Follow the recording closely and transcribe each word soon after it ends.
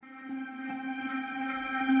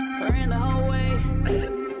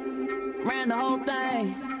ran the whole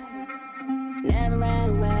thing. Never ran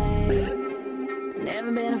away.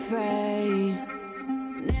 Never been afraid.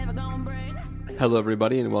 Never gonna break. Hello,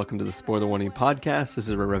 everybody, and welcome to the Spoiler Warning Podcast. This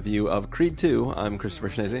is a review of Creed 2. I'm Christopher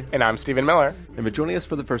Schnese. And I'm Steven Miller. And for joining us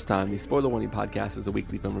for the first time, the Spoiler Warning Podcast is a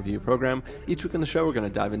weekly film review program. Each week on the show, we're going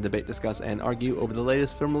to dive in, debate, discuss, and argue over the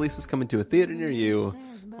latest film releases coming to a theater near you.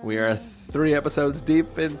 We are 3 episodes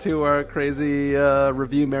deep into our crazy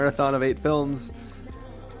review marathon of 8 films.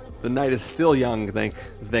 The night is still young, thank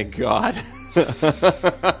God.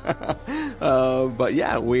 But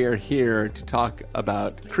yeah, we are here to talk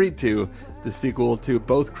about Creed 2, the sequel to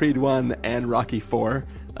both Creed 1 and Rocky 4.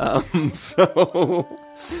 So,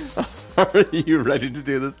 are you ready to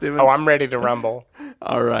do this, Steven? Oh, I'm ready to rumble.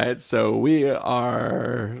 All right, so we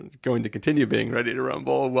are going to continue being ready to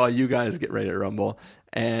rumble while you guys get ready to rumble.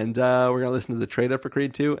 And we're going to listen to the trailer for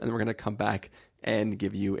Creed 2, and then we're going to come back and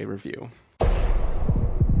give you a review.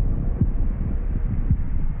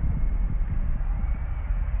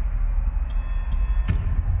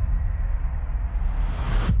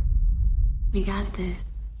 We got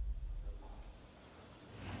this.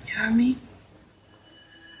 You heard me?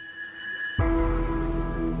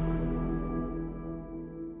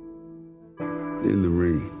 In the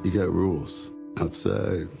ring, you got rules.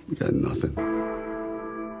 Outside, you got nothing.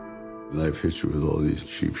 Life hits you with all these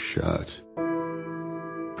cheap shots.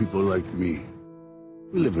 People like me,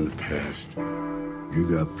 we live in the past. You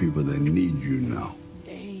got people that need you now.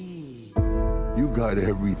 You got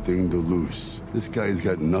everything to lose. This guy's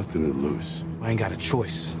got nothing to lose. I ain't got a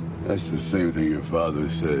choice. That's the same thing your father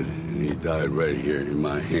said, and he died right here in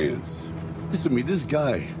my hands. Listen to me, this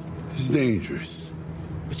guy is dangerous.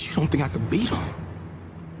 But you don't think I could beat him?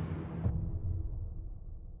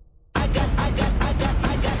 I got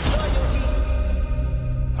loyalty.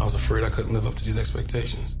 I was afraid I couldn't live up to these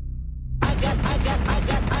expectations. I got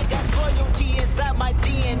loyalty inside my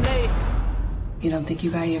DNA. You don't think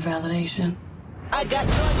you got your validation? I got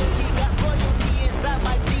loyalty inside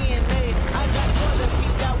my DNA. I got toilet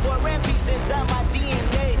peace, got war and peace inside my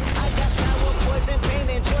DNA. I got power, poison, pain,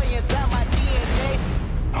 and joy inside my DNA.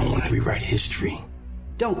 I want to rewrite history.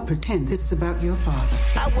 Don't pretend this is about your father.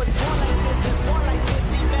 I was born like this, is born like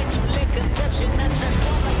this. Immaculate conception, I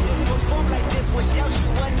transform like this, perform like this. What shouts you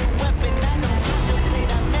a new weapon? I don't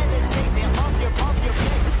contemplate, I meditate. Then off your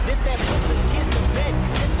plate. This that put the kids to bed.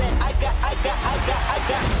 This that I got.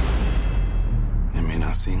 It may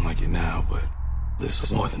not seem like it now, but this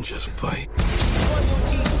is more than just a fight.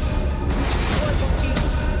 Loyalty.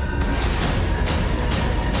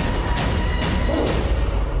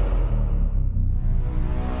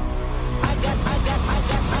 I got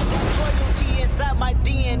loyalty inside my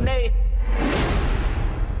DNA.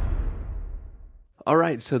 All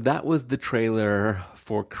right, so that was the trailer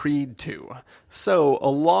for Creed 2. So, a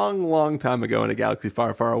long time ago in a galaxy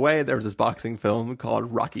far, far away, there was this boxing film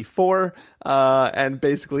called Rocky 4. And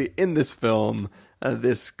basically, in this film,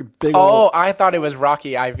 this big Oh, I thought it was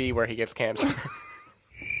Rocky IV where he gets cancer.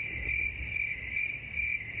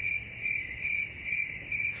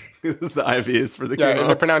 This the IV is for the Yeah, chemo. is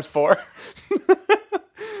it pronounced 4?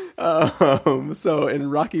 So, in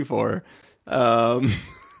Rocky 4...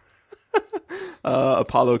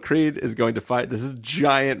 Apollo Creed is going to fight this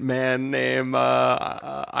giant man named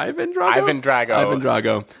Ivan Drago? Ivan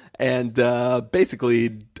Drago. And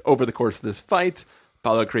basically, over the course of this fight,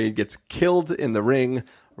 Apollo Creed gets killed in the ring.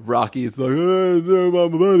 Rocky's like, hey, my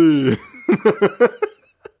buddy.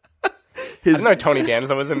 I didn't know Tony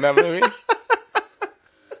Danza was in that movie.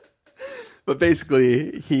 But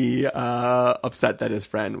basically, he upset that his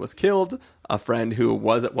friend was killed, a friend who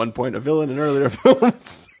was at one point a villain in earlier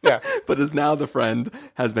films. Yeah. But is now the friend,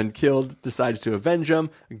 has been killed, decides to avenge him,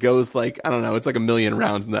 goes like, I don't know, it's like 1,000,000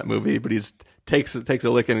 rounds in that movie, but he just takes a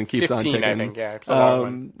licking and keeps 15, on ticking. I think, yeah. It's a long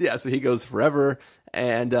one. Yeah, so he goes forever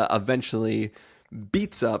and eventually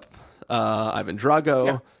beats up Ivan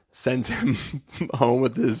Drago, sends him home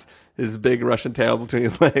with his big Russian tail between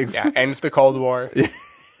his legs. Yeah, ends the Cold War.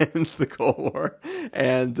 Ends the Cold War.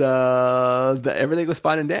 And everything was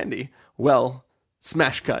fine and dandy. Well,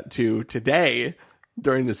 smash cut to today,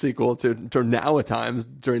 during the sequel to now at times,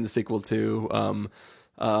 during the sequel to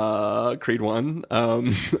Creed 1,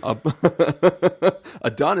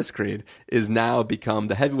 Adonis Creed is now become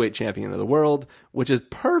the heavyweight champion of the world, which is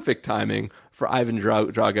perfect timing for Ivan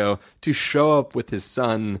Drago to show up with his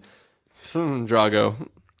son, Drago.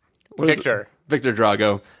 Viktor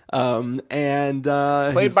Drago.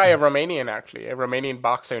 Played by a Romanian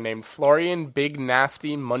boxer named Florian Big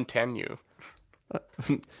Nasty Montenu.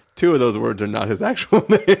 2 of those words are not his actual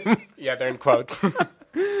name. Yeah, they're in quotes.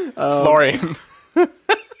 Florian.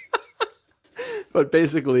 But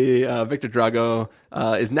basically, Viktor Drago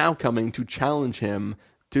is now coming to challenge him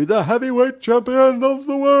to the heavyweight champion of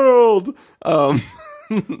the world.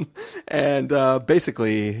 And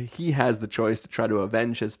basically, he has the choice to try to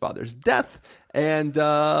avenge his father's death. And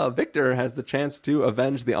Viktor has the chance to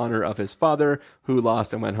avenge the honor of his father, who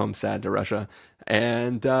lost and went home sad to Russia.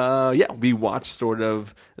 And we watch sort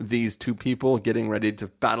of these two people getting ready to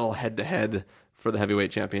battle head-to-head for the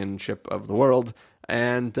heavyweight championship of the world.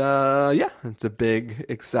 And it's a big,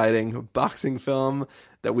 exciting boxing film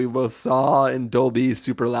that we both saw in Dolby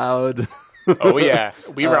super loud. Oh, yeah.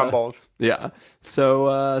 We rumbled. Yeah.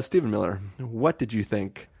 So, Steven Miller, what did you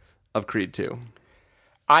think of Creed 2?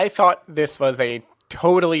 I thought this was a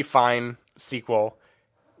totally fine sequel.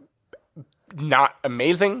 Not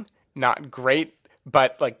amazing, not great,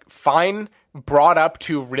 but like fine, brought up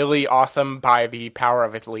to really awesome by the power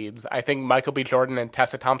of its leads. I think Michael B. Jordan and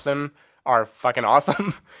Tessa Thompson are fucking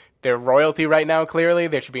awesome. They're royalty right now, clearly.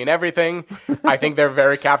 They should be in everything. I think they're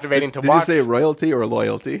very captivating to watch. Did you say royalty or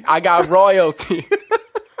loyalty? I got royalty.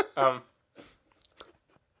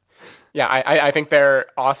 I think they're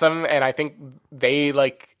awesome, and I think they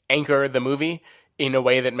like anchor the movie in a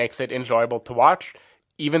way that makes it enjoyable to watch.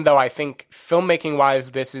 Even though I think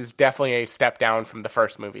filmmaking-wise, this is definitely a step down from the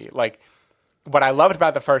first movie. Like, what I loved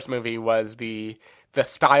about the first movie was the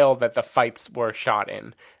style that the fights were shot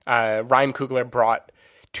in. Ryan Coogler brought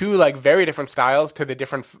two like very different styles to the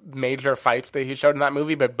different major fights that he showed in that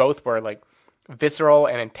movie, but both were like visceral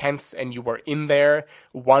and intense, and you were in there.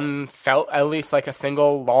 One felt at least like a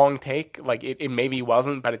single long take. Like it maybe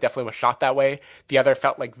wasn't, but it definitely was shot that way. The other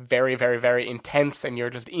felt like very, very, very intense, and you're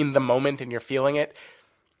just in the moment and you're feeling it.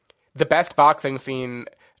 The best boxing scene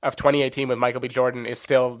of 2018 with Michael B. Jordan is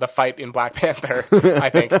still the fight in Black Panther, I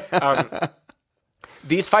think.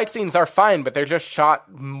 These fight scenes are fine, but they're just shot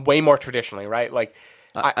way more traditionally, right? Like,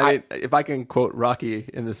 if I can quote Rocky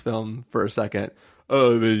in this film for a second,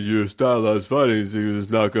 your stylized fighting scene is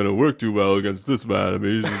not going to work too well against this man. I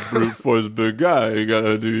mean, he's a brute force big guy. You got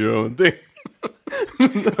to do your own thing.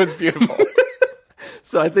 It was beautiful.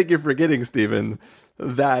 So I think you're forgetting, Steven,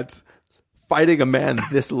 that fighting a man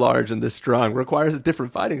this large and this strong requires a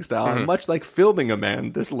different fighting style, much like filming a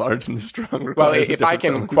man this large and this strong requires well, a different if I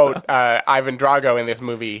can quote Ivan Drago in this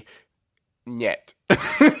movie, "Nyet."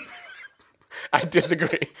 I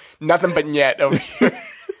disagree. Nothing but "nyet" over here.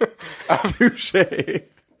 Touche.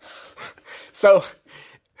 So,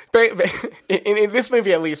 in this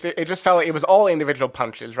movie, at least, it just felt like it was all individual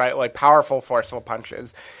punches, right? Like powerful, forceful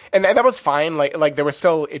punches, and that was fine. Like there was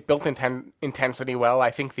still, it built intensity well.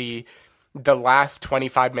 I think the last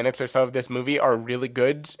 25 minutes or so of this movie are really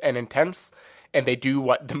good and intense, and they do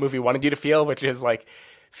what the movie wanted you to feel, which is like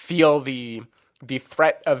feel the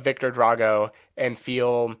threat of Viktor Drago and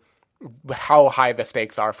feel how high the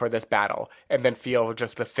stakes are for this battle, and then feel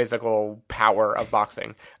just the physical power of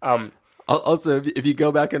boxing. Also, if you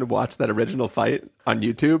go back and watch that original fight on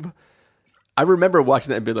YouTube, I remember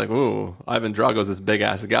watching that and being like, "Ooh, Ivan Drago's this big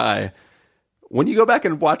ass guy." When you go back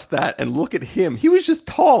and watch that and look at him, he was just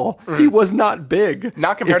tall. He was not big.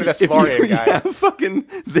 Not compared to this Florian guy. Yeah, fucking,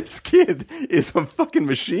 this kid is a fucking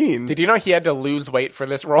machine. Did you know he had to lose weight for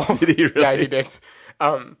this role? Did he really? Yeah, he did.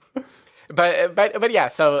 But yeah,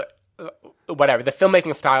 so whatever. The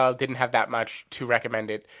filmmaking style didn't have that much to recommend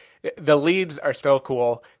it. The leads are still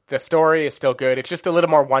cool. The story is still good. It's just a little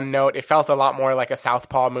more one note. It felt a lot more like a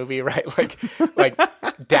Southpaw movie, right? Like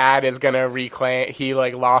dad is gonna reclaim. He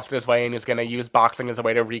like lost his way and is gonna use boxing as a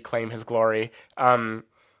way to reclaim his glory. I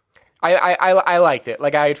liked it.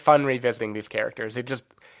 Like I had fun revisiting these characters.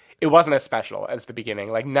 It wasn't as special as the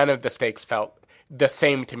beginning. Like none of the stakes felt the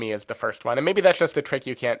same to me as the first one. And maybe that's just a trick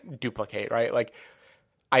you can't duplicate, right? Like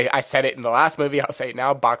I said it in the last movie, I'll say it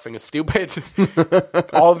now, boxing is stupid.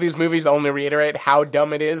 All of these movies only reiterate how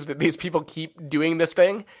dumb it is that these people keep doing this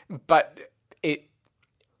thing, but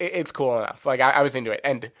it's cool enough. Like, I was into it.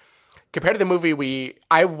 And compared to the movie,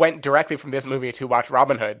 I went directly from this movie to watch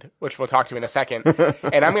Robin Hood, which we'll talk to in a second.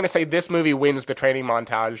 And I'm going to say this movie wins the training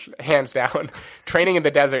montage, hands down. Training in the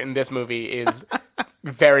desert in this movie is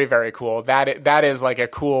very, very cool. That is like a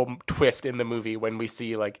cool twist in the movie when we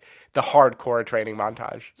see like the hardcore training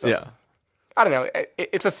montage. So, yeah. I don't know.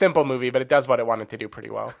 It's a simple movie, but it does what it wanted to do pretty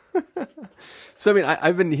well. So, I mean,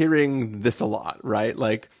 I've been hearing this a lot, right?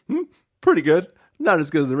 Like, pretty good. Not as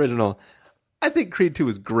good as the original. I think Creed 2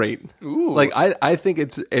 is great. Ooh. Like, I think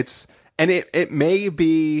it's and it may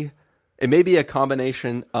be a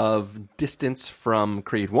combination of distance from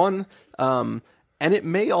Creed 1, and it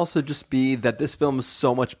may also just be that this film is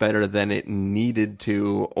so much better than it needed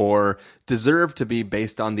to or deserved to be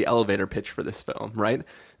based on the elevator pitch for this film, right?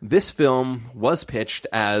 This film was pitched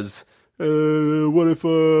as what if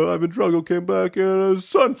Ivan Drago came back and his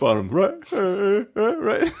son found him, right?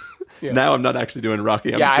 Right? Yeah. Now I'm not actually doing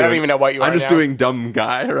Rocky. I don't even know what you are I'm just now. doing dumb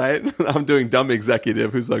guy, right? I'm doing dumb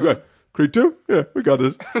executive who's like, right, Creed 2? Yeah, we got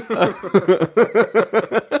this.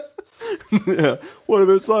 Yeah. What if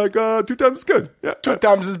it's like 2 times as good? Yeah. 2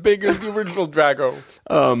 times as big as the original Drago.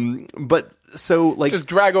 But so like... Does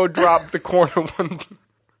Drago drop the corner one?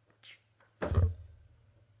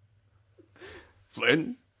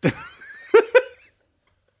 Flynn?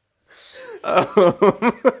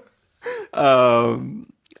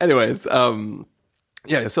 Anyways,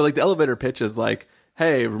 yeah, so like the elevator pitch is like,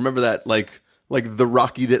 hey, remember that like the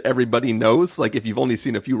Rocky that everybody knows? Like if you've only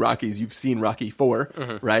seen a few Rockies, you've seen Rocky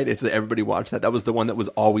 4, right? It's that everybody watched that. That was the one that was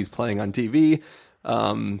always playing on TV.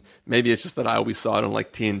 Maybe it's just that I always saw it on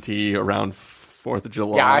like TNT around 4th of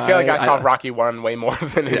July. Yeah, I feel like I saw Rocky 1 way more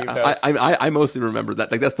than any of those. I mostly remember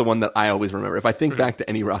that. Like that's the one that I always remember. If I think back to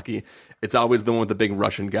any Rocky, it's always the one with the big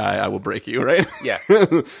Russian guy. I will break you, right? Yeah.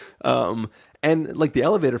 And like the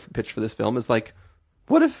elevator pitch for this film is like,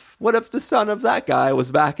 what if the son of that guy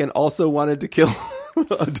was back and also wanted to kill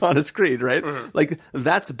Adonis Creed, right? Like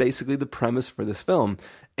that's basically the premise for this film,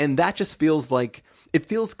 and that just feels like it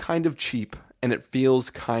feels kind of cheap, and it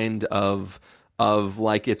feels kind of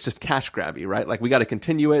like it's just cash grabby, right? Like we got to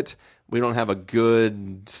continue it. We don't have a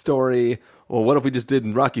good story. Well, what if we just did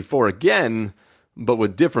Rocky 4 again, but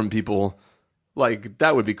with different people? Like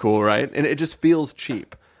that would be cool, right? And it just feels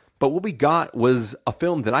cheap. But what we got was a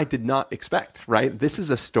film that I did not expect, right? This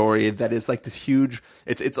is a story that is like this huge,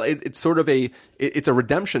 it's sort of it's a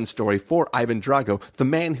redemption story for Ivan Drago, the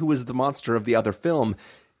man who was the monster of the other film.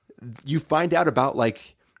 You find out about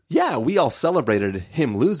like, yeah, we all celebrated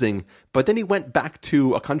him losing, but then he went back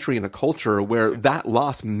to a country and a culture where that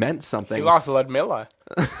loss meant something. He lost Ludmilla.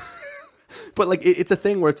 But like, it's a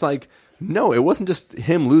thing where it's like, no, it wasn't just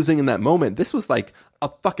him losing in that moment. This was like a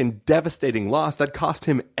fucking devastating loss that cost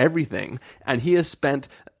him everything. And he has spent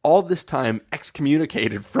all this time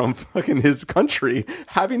excommunicated from fucking his country,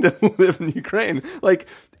 having to live in Ukraine. Like,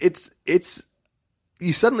 it's,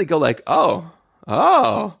 you suddenly go like, oh,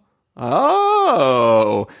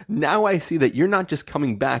 now I see that you're not just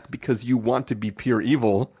coming back because you want to be pure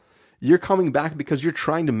evil. You're coming back because you're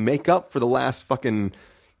trying to make up for the last fucking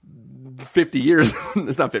 50 years.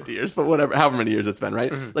 It's not 50 years, but whatever, however many years it's been,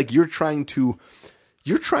 right? Like you're trying to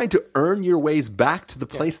earn your ways back to the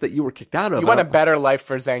place that you were kicked out of. You want a better life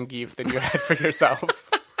for Zangief than you had for yourself.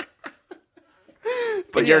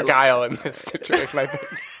 But you're Guile in this situation, I think.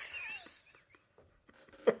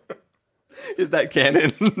 Is that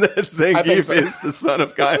canon that Zangief so. is the son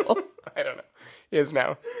of Guile? I don't know. He is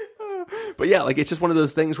now. But yeah, like it's just one of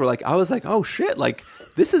those things where like I was like, oh shit, like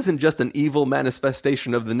this isn't just an evil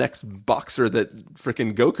manifestation of the next boxer that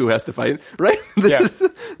freaking Goku has to fight, right?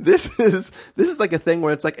 This is like a thing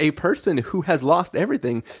where it's like a person who has lost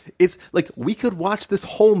everything. It's like we could watch this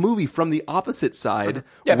whole movie from the opposite side.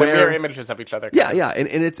 Yeah, they're mirror images of each other. Yeah, and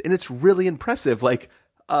it's really impressive. Like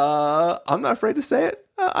I'm not afraid to say it.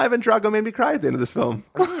 Ivan Drago made me cry at the end of this film.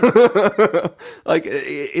 Like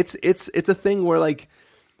it's a thing where like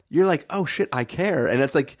you're like, oh shit, I care, and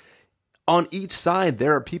it's like on each side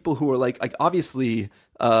there are people who are like obviously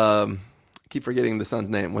keep forgetting the son's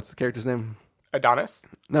name. What's the character's name? Adonis?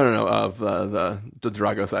 No, of the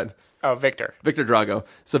Drago side. Oh, Viktor Drago.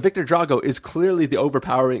 So Viktor Drago is clearly the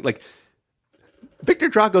overpowering. Like Viktor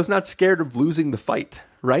Drago's not scared of losing the fight.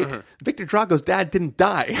 Right? Viktor Drago's dad didn't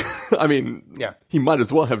die. I mean, yeah, he might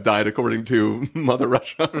as well have died according to Mother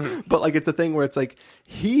Russia. But like, it's a thing where it's like,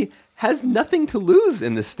 he has nothing to lose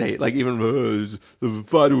in this state. Like even the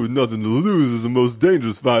fighter with nothing to lose is the most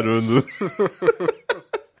dangerous fighter in the...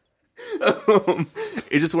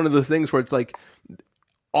 It's just one of those things where it's like,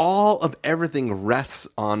 all of everything rests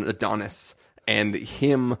on Adonis and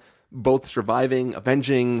him both surviving,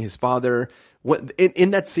 avenging his father. What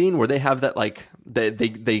in that scene where they have that like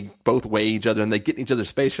they both weigh each other and they get in each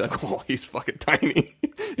other's face, you're like, oh, he's fucking tiny.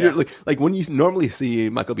 You're like when you normally see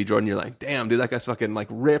Michael B. Jordan, you're like, damn, dude, that guy's fucking like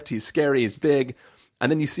ripped, he's scary, he's big.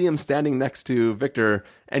 And then you see him standing next to Viktor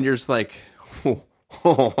and you're just like, one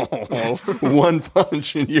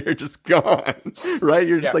punch and you're just gone. Right?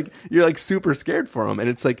 You're just like you're like super scared for him. And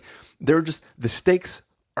it's like they're just the stakes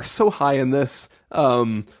are so high in this.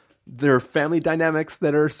 There are family dynamics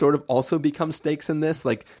that are sort of also become stakes in this.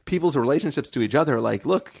 Like people's relationships to each other. Like,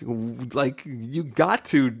 look, like you got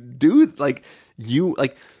to do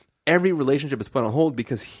every relationship is put on hold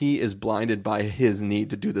because he is blinded by his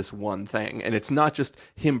need to do this one thing. And it's not just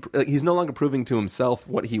him. He's no longer proving to himself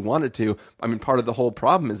what he wanted to. I mean, part of the whole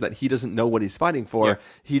problem is that he doesn't know what he's fighting for. Yeah.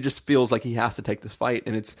 He just feels like he has to take this fight.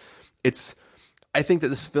 And it's I think that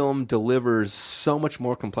this film delivers so much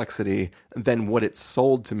more complexity than what it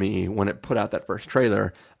sold to me when it put out that first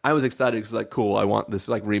trailer. I was excited because like, cool, I want this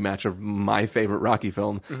like rematch of my favorite Rocky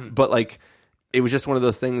film. But like, it was just one of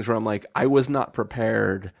those things where I'm like, I was not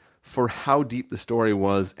prepared for how deep the story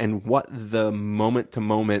was and what the moment to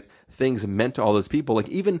moment things meant to all those people. Like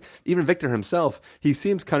even Viktor himself, he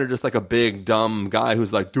seems kind of just like a big dumb guy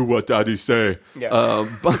who's like, do what daddy say. Yeah.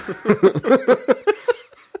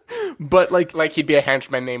 But like he'd be a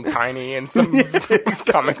henchman named Tiny in some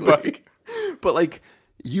comic book. But like,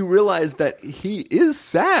 you realize that he is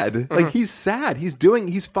sad. Like he's sad.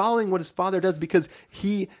 He's following what his father does because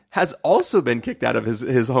he has also been kicked out of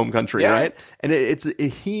his home country, right? And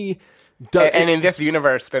he does. And in this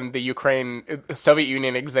universe, then the Soviet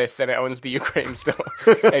Union exists and it owns the Ukraine still.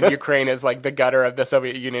 And Ukraine is like the gutter of the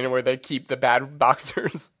Soviet Union where they keep the bad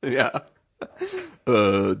boxers. Yeah.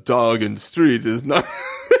 Dog in the street is not.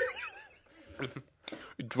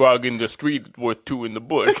 Drug in the street is worth two in the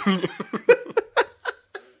bush.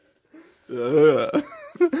 But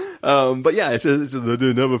yeah, it's just I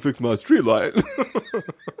didn't ever fix my street light.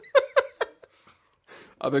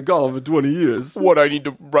 I've been gone for 20 years. What, I need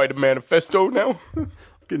to write a manifesto now?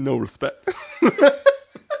 Get no respect.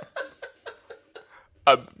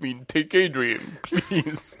 I mean, take Adrian,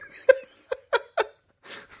 please.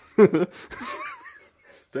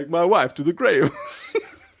 Take my wife to the grave.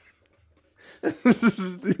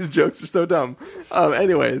 These jokes are so dumb.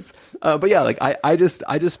 Anyways, but yeah, like I just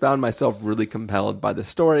found myself really compelled by the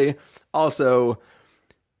story. Also,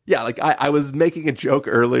 yeah, like I was making a joke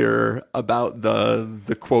earlier about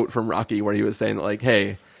the quote from Rocky where he was saying like,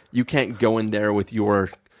 hey, you can't go in there with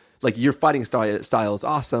your fighting style is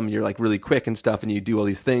awesome. You're like really quick and stuff, and you do all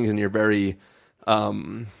these things, and you're very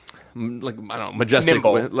like, I don't know, majestic,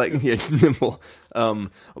 nimble. Nimble.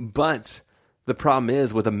 But the problem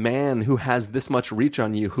is, with a man who has this much reach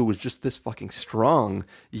on you, who is just this fucking strong,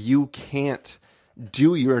 you can't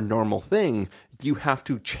do your normal thing. You have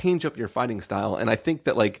to change up your fighting style. And I think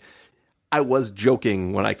that, like, I was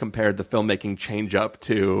joking when I compared the filmmaking change up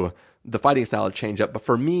to the fighting style change up. But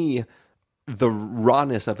for me, the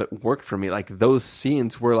rawness of it worked for me. Like, those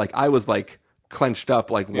scenes where, like, I was, like, clenched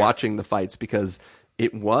up, like, watching the fights because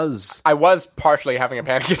I was partially having a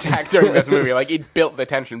panic attack during this movie. Like, it built the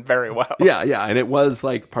tension very well. Yeah, and it was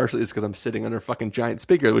like partially it's because I'm sitting under a fucking giant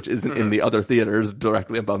speaker, which isn't in the other theaters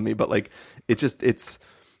directly above me. But like,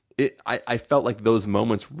 I felt like those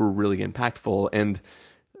moments were really impactful, and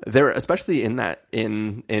they're especially in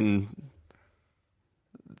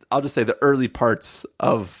I'll just say the early parts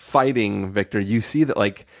of fighting Viktor. You see that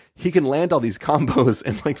like he can land all these combos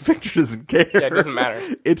and like Viktor doesn't care. Yeah, it doesn't matter.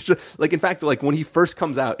 It's just like, in fact, like when he first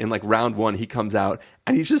comes out in like round one, he comes out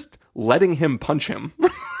and he's just letting him punch him,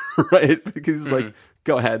 right? Because he's like,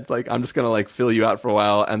 go ahead. Like, I'm just going to like fill you out for a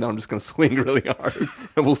while and then I'm just going to swing really hard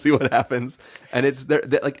and we'll see what happens. And it's there.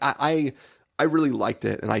 Like I really liked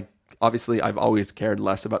it. And I've always cared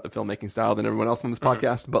less about the filmmaking style than everyone else on this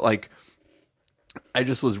podcast, but like, I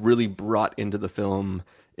just was really brought into the film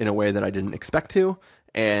in a way that I didn't expect to.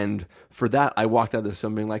 And for that, I walked out of this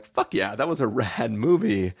film being like, fuck yeah, that was a rad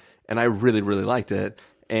movie. And I really, really liked it.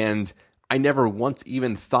 And I never once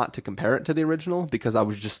even thought to compare it to the original because I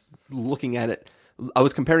was just looking at it. I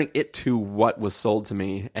was comparing it to what was sold to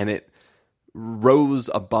me, and it rose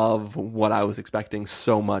above what I was expecting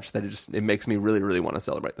so much that it makes me really, really want to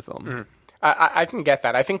celebrate the film. I can get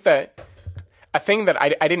that. I think that a thing that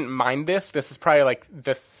I didn't mind this is probably like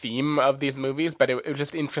the theme of these movies, but it was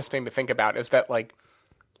just interesting to think about is that like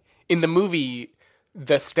in the movie,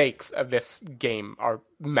 the stakes of this game are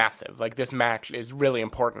massive. Like this match is really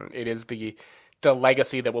important. It is the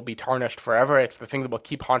legacy that will be tarnished forever. It's the thing that will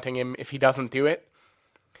keep haunting him if he doesn't do it.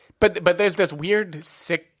 But there's this weird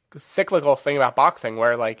cyclical thing about boxing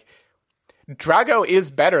where like Drago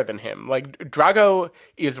is better than him. Like, Drago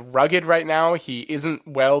is rugged right now. He isn't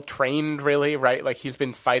well trained, really, right? Like, he's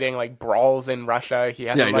been fighting, like, brawls in Russia. He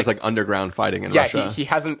does, like, underground fighting in Russia. Yeah, he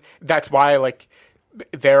hasn't... That's why, like,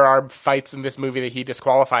 there are fights in this movie that he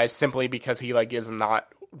disqualifies simply because he, like, is not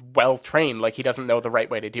well trained. Like, he doesn't know the right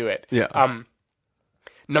way to do it. Yeah.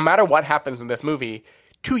 No matter what happens in this movie,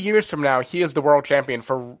 2 years from now, he is the world champion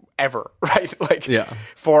forever, right? Like,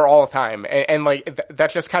 for all time. And like,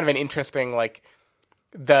 that's just kind of an interesting, like,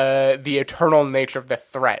 the eternal nature of the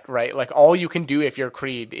threat, right? Like, all you can do if you're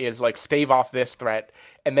Creed is, like, stave off this threat,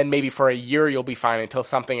 and then maybe for a year you'll be fine until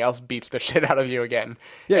something else beats the shit out of you again.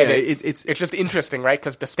 Yeah, it's just interesting, right?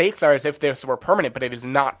 Because the stakes are as if this were permanent, but it is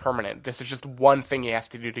not permanent. This is just one thing he has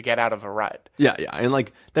to do to get out of a rut. Yeah, and,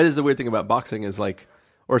 like, that is the weird thing about boxing is, like,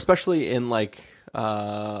 or especially in, like,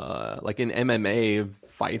 like in MMA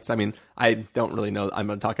fights. I mean, I don't really know. I'm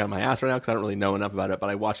talking out of my ass right now because I don't really know enough about it, but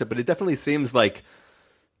I watch it. But it definitely seems like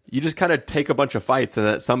you just kind of take a bunch of fights, and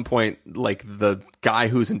at some point, like the guy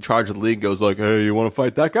who's in charge of the league goes like, "Hey, you want to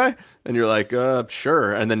fight that guy?" And you're like,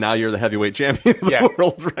 "Sure." And then now you're the heavyweight champion of the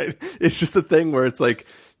world, right? It's just a thing where it's like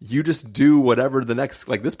you just do whatever the next,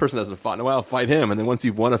 like this person hasn't fought in a while, fight him, and then once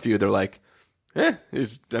you've won a few, they're like, I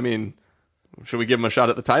mean, should we give him a shot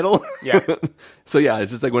at the title? Yeah. So yeah,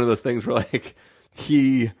 it's just like one of those things where like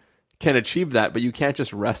he can achieve that, but you can't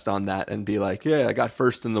just rest on that and be like, yeah, I got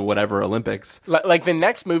first in the whatever Olympics. Like the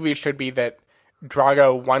next movie should be that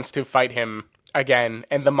Drago wants to fight him again,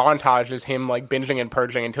 and the montage is him like binging and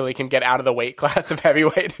purging until he can get out of the weight class of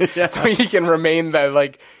heavyweight, so he can remain the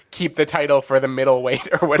like keep the title for the middleweight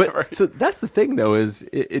or whatever. But, so that's the thing though, is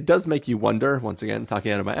it does make you wonder, once again,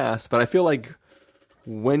 talking out of my ass, but I feel like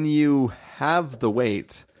when you have the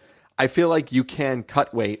weight, I feel like you can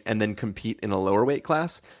cut weight and then compete in a lower weight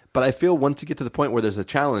class. But I feel once you get to the point where there's a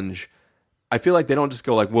challenge, I feel like they don't just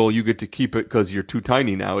go like, well, you get to keep it because you're too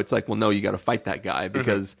tiny now. It's like, well, no, you got to fight that guy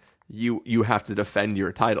because you have to defend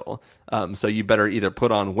your title. So you better either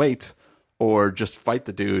put on weight or just fight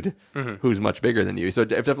the dude who's much bigger than you. So it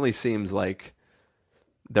definitely seems like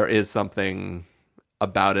there is something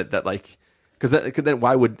about it that like, because then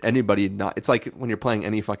why would anybody not? It's like when you're playing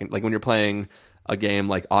any fucking, like when you're playing a game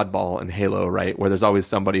like Oddball and Halo, right? Where there's always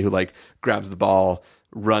somebody who like grabs the ball,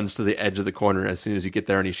 runs to the edge of the corner. As soon as you get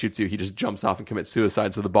there and he shoots you, he just jumps off and commits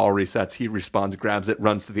suicide. So the ball resets, he respawns, grabs it,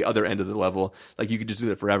 runs to the other end of the level. Like you could just do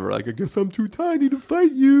that forever. Like, I guess I'm too tiny to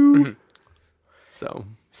fight you. So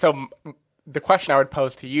the question I would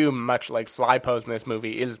pose to you, much like Sly posed in this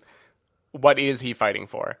movie, is what is he fighting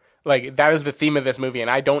for? Like, that is the theme of this movie, and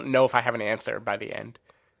I don't know if I have an answer by the end.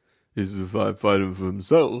 He's fighting for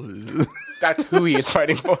himself. That's who he is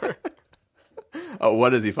fighting for. Oh,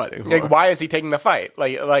 what is he fighting for? Like, why is he taking the fight?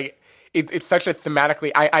 It's such a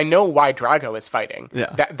thematically... I know why Drago is fighting.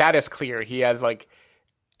 Yeah. That is clear. He has, like,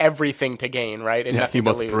 everything to gain, right? And he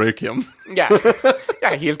must break him. Yeah.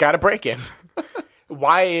 Yeah, he's got to break him.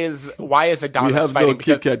 Why is Adonis fighting? We have no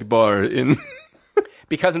Kit Kat bar in...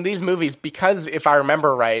 Because in these movies, if I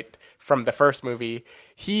remember right from the first movie,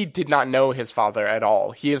 he did not know his father at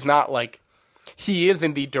all. He is not like... He is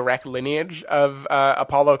in the direct lineage of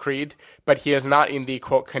Apollo Creed, but he is not in the,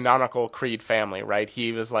 quote, canonical Creed family, right?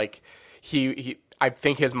 He was like... I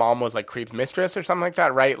think his mom was like Creed's mistress or something like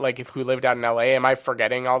that, right? Like if who lived out in LA. Am I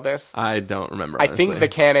forgetting all this? I don't remember. I think the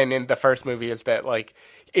canon in the first movie is that like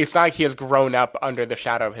it's not like he has grown up under the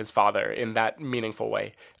shadow of his father in that meaningful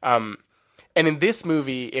way. And in this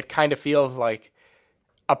movie, it kind of feels like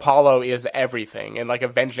Apollo is everything, and like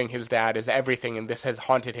avenging his dad is everything, and this has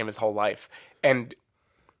haunted him his whole life. And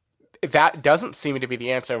that doesn't seem to be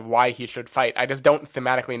the answer of why he should fight. I just don't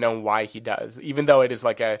thematically know why he does, even though it is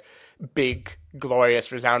like a big,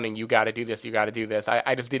 glorious, resounding, you got to do this, you got to do this.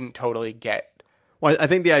 I just didn't totally get. Well, I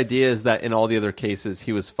think the idea is that in all the other cases,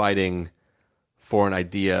 he was fighting for an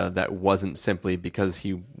idea that wasn't simply because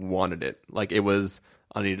he wanted it. Like it was,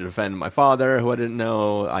 I need to defend my father, who I didn't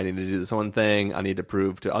know. I need to do this one thing. I need to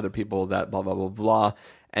prove to other people that blah, blah, blah, blah.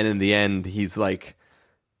 And in the end, he's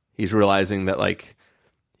realizing that like,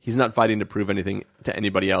 he's not fighting to prove anything to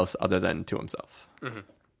anybody else other than to himself. Mm-hmm.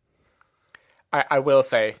 I will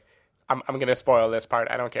say, I'm going to spoil this part.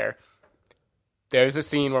 I don't care. There's a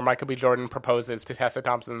scene where Michael B. Jordan proposes to Tessa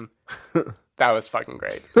Thompson. That was fucking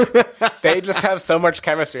great. They just have so much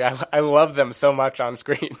chemistry. I love them so much on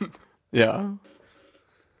screen. Yeah.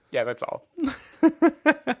 Yeah, that's all.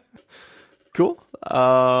 Cool.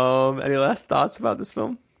 Any last thoughts about this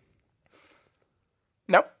film?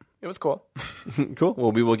 Nope. It was cool. Cool.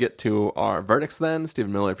 Well, we will get to our verdicts then.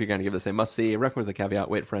 Stephen Miller, if you're going to give this a must-see, recommend with a caveat,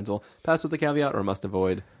 wait for rental, pass with a caveat, or must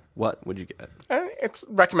avoid, what would you get? It's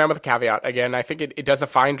recommend with a caveat. Again, I think it does a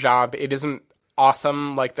fine job. It isn't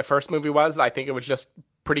awesome like the first movie was. I think it was just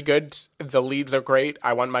pretty good. The leads are great.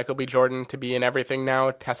 I want Michael B. Jordan to be in everything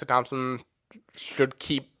now. Tessa Thompson should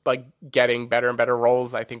keep like getting better and better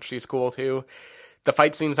roles. I think she's cool too. The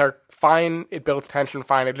fight scenes are fine. It builds tension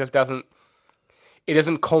fine. It just doesn't... It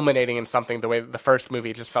isn't culminating in something the way that the first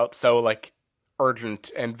movie just felt so like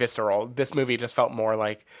urgent and visceral. This movie just felt more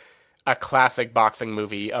like a classic boxing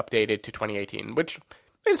movie updated to 2018, which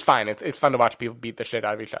is fine. It's fun to watch people beat the shit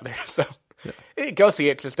out of each other. So go see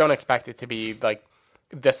it. Just don't expect it to be like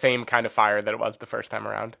the same kind of fire that it was the first time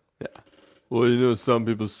around. Yeah. Well, you know, some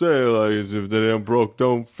people say like, if they ain't broke,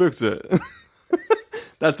 don't fix it.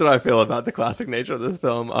 That's what I feel about the classic nature of this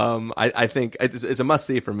film. I think it's a must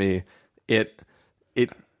see for me. It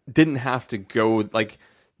didn't have to go like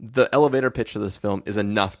the elevator pitch of this film is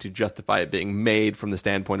enough to justify it being made from the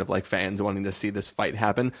standpoint of like fans wanting to see this fight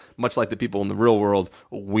happen, much like the people in the real world,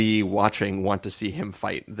 we watching want to see him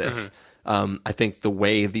fight this. I think the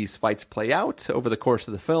way these fights play out over the course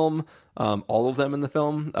of the film, all of them in the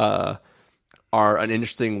film, are an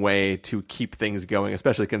interesting way to keep things going,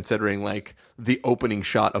 especially considering like the opening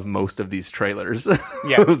shot of most of these trailers.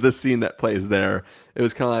 Yeah. The scene that plays there, it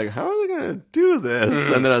was kind of like, how are they going to do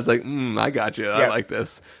this? And then I was like, I got you. I like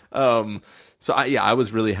this. So I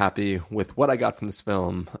was really happy with what I got from this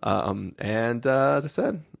film. And as I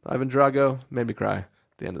said, Ivan Drago made me cry at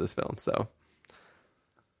the end of this film. So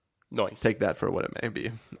Nice. take that for what it may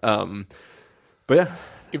be. But yeah.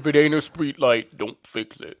 If it ain't a street light, don't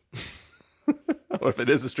fix it. Or if it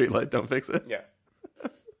is a street light, don't fix it. Yeah.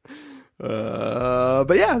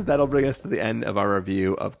 But yeah, that'll bring us to the end of our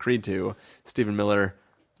review of Creed 2. Steven Miller,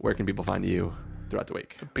 where can people find you throughout the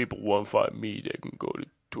week? If people want to find me, they can go to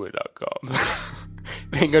twitter.com.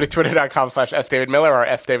 They can go to twitter.com/sdavidmiller or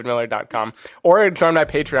sdavidmiller.com. Or join my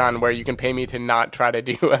Patreon, where you can pay me to not try to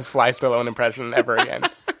do a Sly Stallone impression ever again.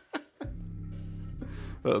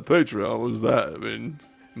 Patreon, what was that? I mean,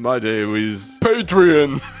 my day was...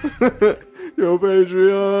 Patreon! Yo,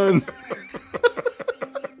 Patreon!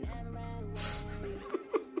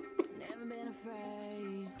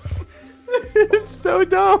 It's so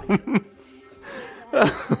dumb.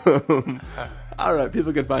 All right,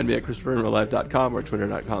 people can find me at ChristopherInRealLife.com or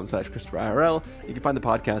Twitter.com/ChristopherIRL. You can find the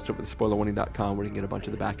podcast over at SpoilerWarning.com, where you can get a bunch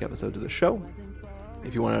of the back episodes of the show.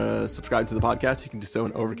 If you want to subscribe to the podcast, you can do so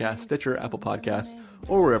in Overcast, Stitcher, Apple Podcasts,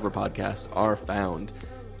 or wherever podcasts are found.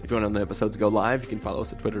 If you want to know the episodes go live, you can follow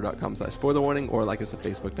us at twitter.com/spoilerwarning or like us at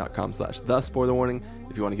facebook.com/thespoilerwarning.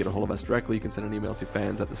 If you want to get a hold of us directly, you can send an email to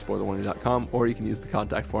fans@thespoilerwarning.com, or you can use the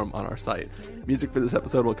contact form on our site. Music for this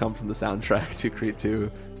episode will come from the soundtrack to Creed 2,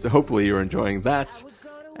 so hopefully you're enjoying that.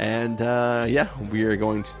 And we are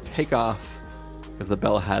going to take off because the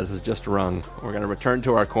bell has just rung. We're going to return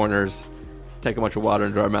to our corners, take a bunch of water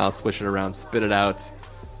into our mouths, swish it around, spit it out,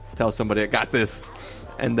 tell somebody I got this,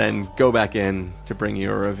 and then go back in to bring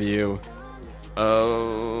you a review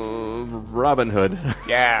of Robin Hood.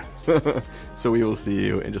 Yeah. So we will see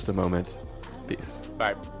you in just a moment. Peace.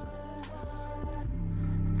 Bye.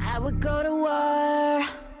 I would go to war